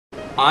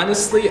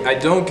Honestly, I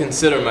don't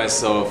consider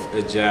myself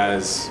a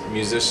jazz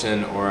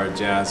musician or a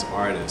jazz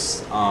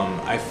artist.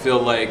 I feel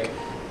like,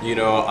 you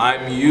know,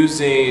 I'm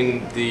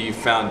using the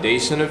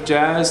foundation of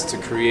jazz to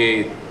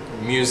create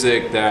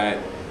music that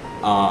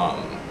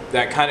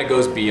that kind of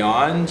goes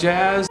beyond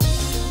jazz.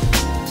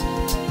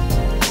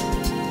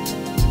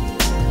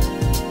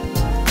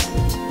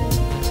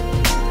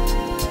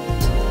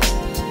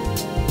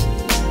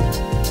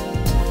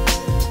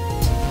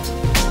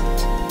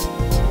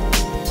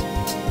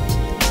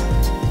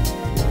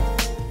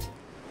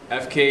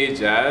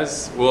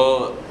 FKAjazz,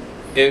 well,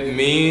 it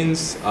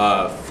means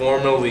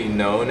formerly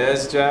known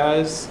as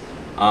jazz.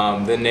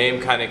 The name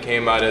kind of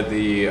came out of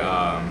the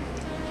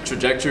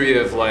trajectory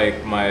of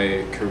like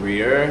my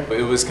career.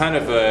 It was kind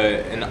of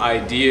an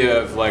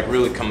idea of like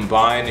really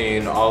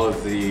combining all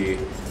of the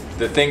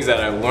things that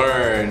I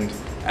learned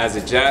as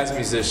a jazz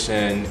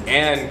musician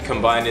and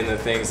combining the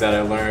things that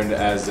I learned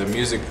as a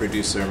music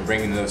producer and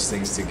bringing those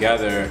things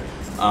together,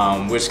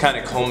 which kind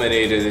of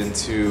culminated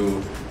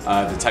into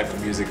the type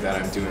of music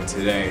that I'm doing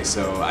today.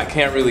 So I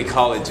can't really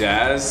call it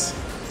jazz,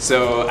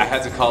 so I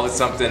had to call it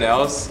something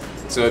else,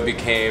 so it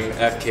became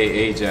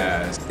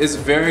FKAjazz. It's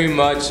very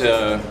much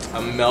a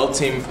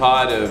melting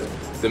pot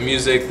of the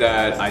music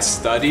that I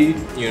studied,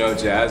 you know,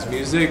 jazz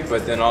music,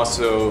 but then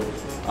also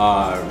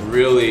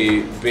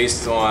really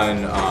based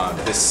on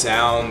the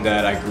sound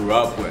that I grew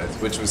up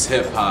with, which was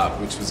hip-hop,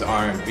 which was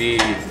R&B,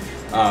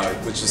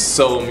 which is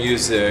soul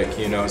music,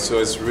 you know. So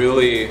it's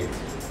really,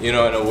 you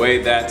know, in a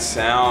way that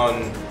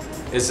sound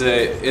is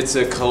it's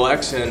a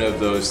collection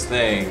of those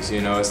things, you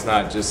know. It's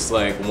not just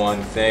like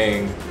one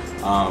thing,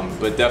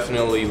 but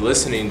definitely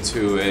listening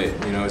to it,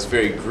 you know, it's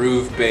very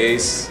groove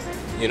based,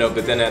 you know,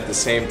 but then at the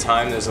same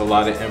time there's a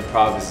lot of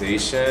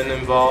improvisation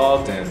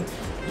involved, and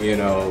you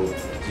know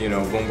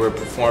when we're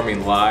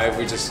performing live,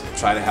 we just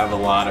try to have a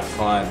lot of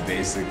fun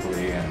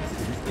basically, and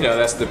you know,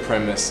 that's the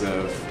premise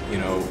of, you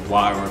know,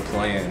 why we're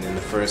playing in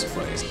the first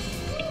place.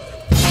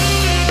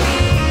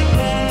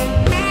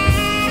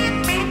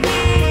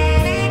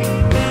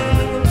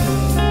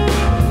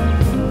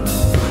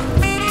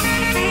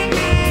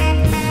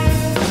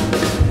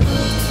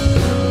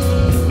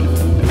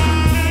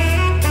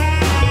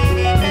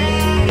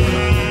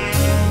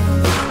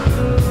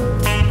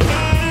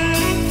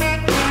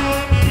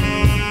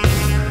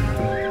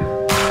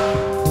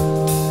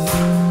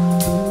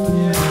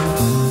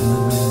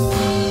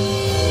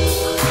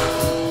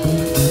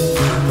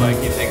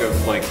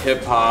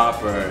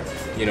 Hip-hop or,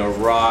 you know,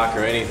 rock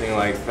or anything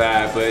like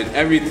that, but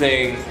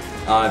everything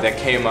that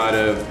came out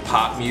of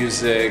pop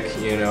music,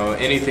 you know,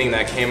 anything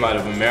that came out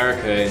of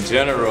America in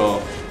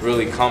general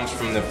really comes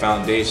from the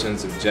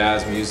foundations of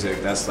jazz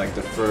music. That's like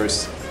the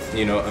first,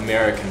 you know,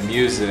 American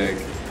music,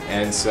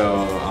 and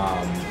so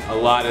a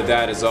lot of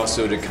that is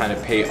also to kind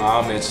of pay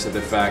homage to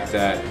the fact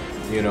that,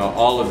 you know,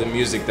 all of the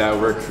music that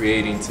we're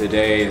creating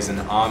today is an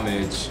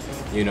homage,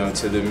 you know,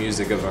 to the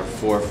music of our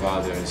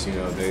forefathers, you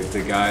know,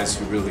 the guys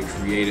who really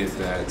created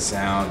that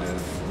sound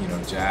of, you know,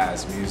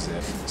 jazz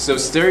music. So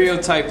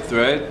Stereotype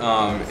Threat,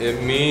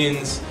 it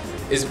means,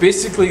 it's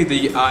basically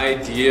the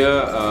idea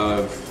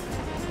of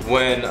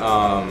when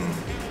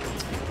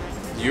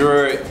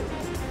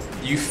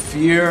you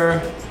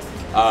fear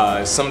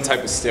some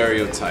type of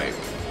stereotype,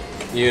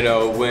 you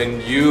know,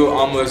 when you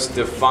almost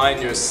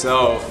define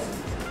yourself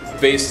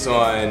based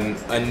on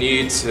a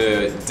need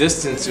to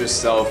distance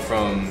yourself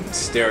from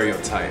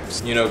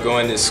stereotypes. You know,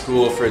 going to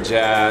school for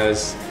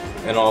jazz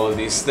and all of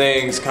these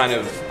things kind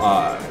of,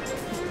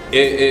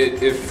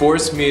 it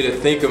forced me to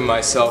think of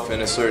myself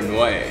in a certain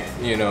way,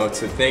 you know,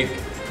 to think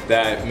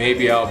that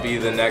maybe I'll be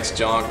the next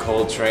John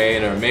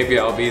Coltrane, or maybe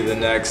I'll be the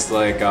next,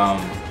 like, I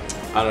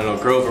don't know,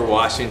 Grover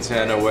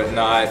Washington or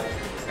whatnot.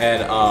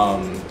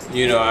 And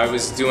you know, I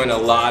was doing a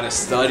lot of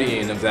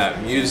studying of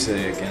that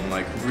music and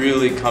like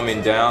really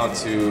coming down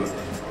to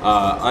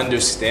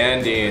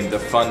understanding the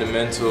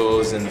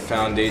fundamentals and the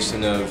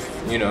foundation of,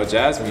 you know,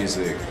 jazz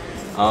music.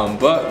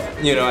 But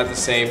you know, at the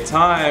same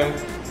time,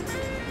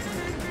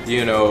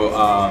 you know,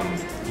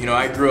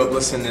 I grew up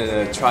listening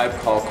to a Tribe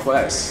Called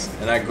Quest,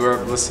 and I grew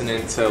up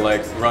listening to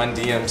like Run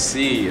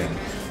DMC and,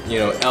 you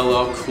know,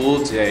 LL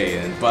Cool J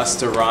and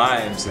Busta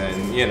Rhymes,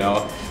 and you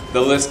know,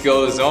 the list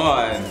goes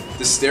on.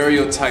 The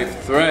Stereotype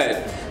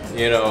Threat,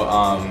 you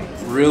know,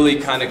 really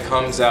kind of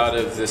comes out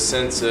of the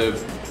sense of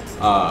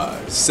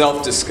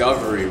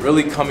self-discovery,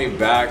 really coming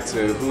back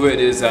to who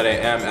it is that I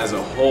am as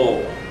a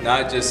whole,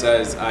 not just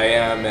as I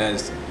am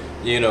as,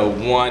 you know,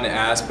 one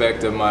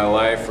aspect of my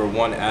life or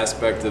one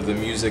aspect of the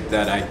music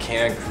that I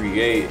can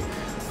create,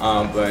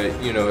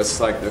 but you know, it's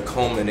like the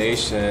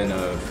culmination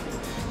of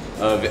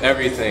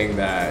everything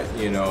that,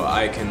 you know,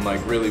 I can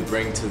like really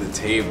bring to the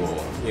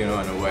table, you know,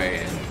 in a way.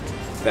 And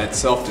that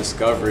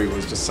self-discovery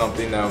was just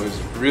something that was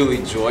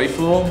really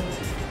joyful,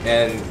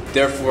 and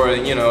therefore,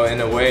 you know, in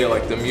a way,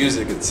 like the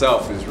music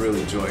itself is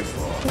really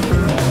joyful.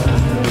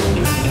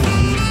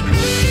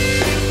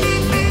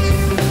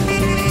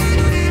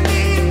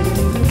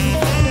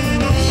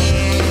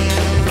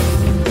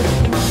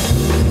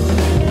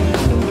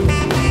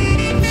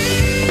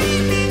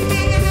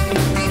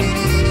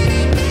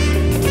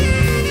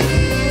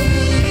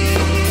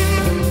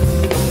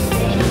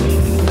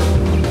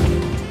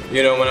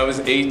 was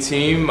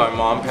 18, my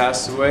mom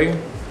passed away,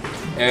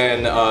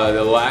 and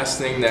the last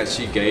thing that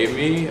she gave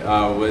me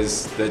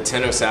was the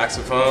tenor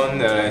saxophone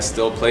that I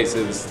still play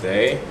to this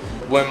day.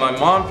 When my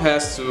mom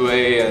passed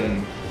away,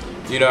 and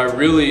you know,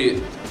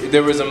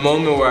 there was a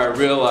moment where I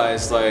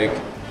realized, like,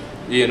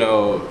 you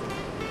know,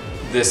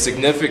 the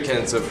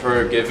significance of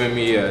her giving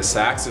me a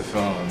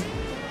saxophone,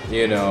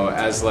 you know,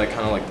 as like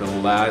kind of like the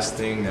last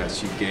thing that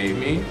she gave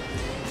me.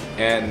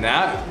 And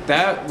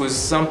that was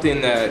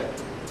something that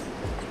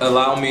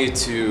allowed me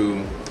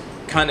to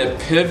kind of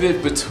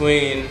pivot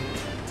between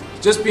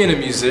just being a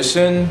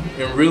musician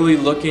and really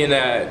looking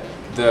at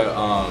the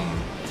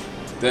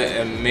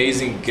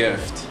amazing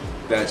gift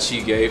that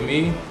she gave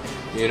me.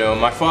 You know,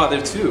 my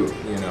father too,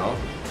 you know.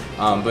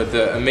 But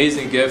the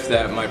amazing gift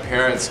that my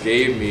parents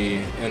gave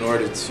me in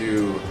order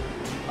to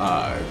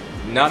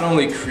not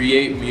only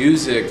create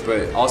music,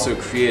 but also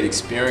create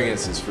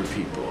experiences for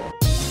people.